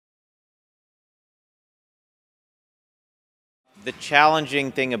The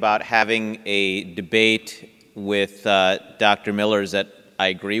challenging thing about having a debate with Dr. Miller is that I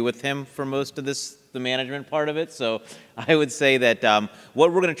agree with him for most of this, the management part of it. So I would say that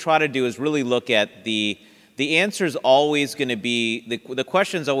what we're going to try to do is really look at the answer is always going to be, the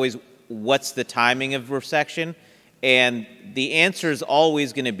question is always, what's the timing of resection? And the answer is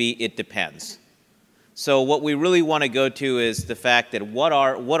always going to be, it depends. So what we really want to go to is the fact that what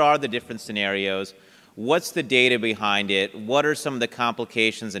are the different scenarios? What's the data behind it? What are some of the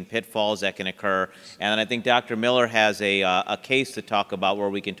complications and pitfalls that can occur? And I think Dr. Miller has a case to talk about where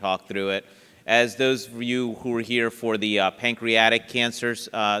we can talk through it. As those of you who were here for the pancreatic cancer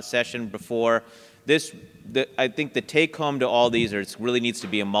session before, I think the take home to all these is it really needs to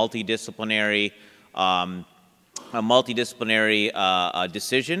be a multidisciplinary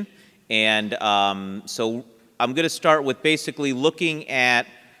decision. And so I'm going to start with basically looking at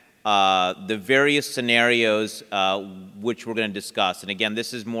the various scenarios which we're going to discuss. And again,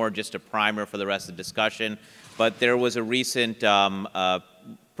 this is more just a primer for the rest of the discussion, but there was a recent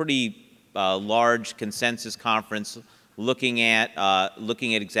pretty large consensus conference looking at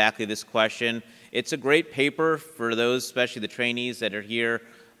exactly this question. It's a great paper for those, especially the trainees that are here.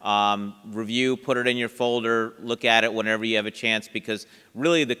 Review, put it in your folder, look at it whenever you have a chance, because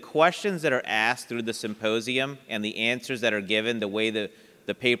really the questions that are asked through the symposium and the answers that are given, the way the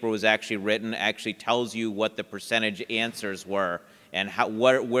paper was actually written actually tells you what the percentage answers were and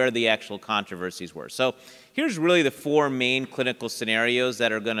where the actual controversies were. So here's really the four main clinical scenarios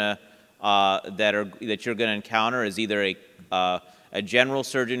that are gonna that you're gonna encounter is either a general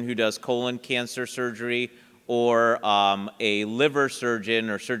surgeon who does colon cancer surgery or a liver surgeon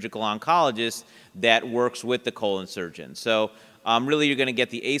or surgical oncologist that works with the colon surgeon. So really you're gonna get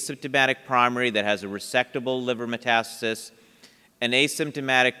the asymptomatic primary that has a resectable liver metastasis, an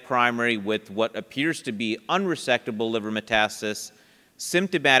asymptomatic primary with what appears to be unresectable liver metastasis,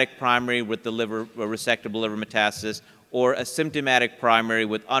 symptomatic primary with the resectable liver metastasis, or a symptomatic primary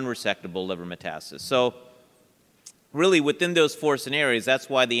with unresectable liver metastasis. So really within those four scenarios, that's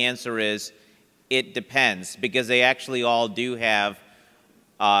why the answer is it depends, because they actually all do have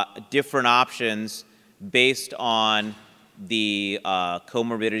different options based on the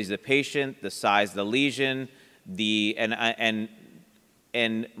comorbidities of the patient, the size of the lesion,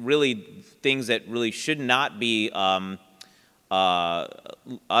 and really things that really should not be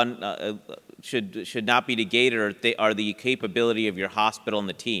should not be negated, or they are the capability of your hospital and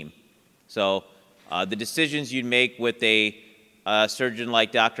the team. So the decisions you'd make with a surgeon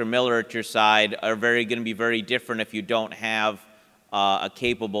like Dr. Miller at your side are going to be very different if you don't have a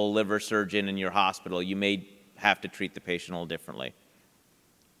capable liver surgeon in your hospital. You may have to treat the patient a little differently.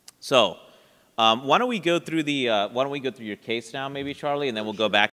 So why don't we go through your case now, maybe, Charlie, and then we'll go back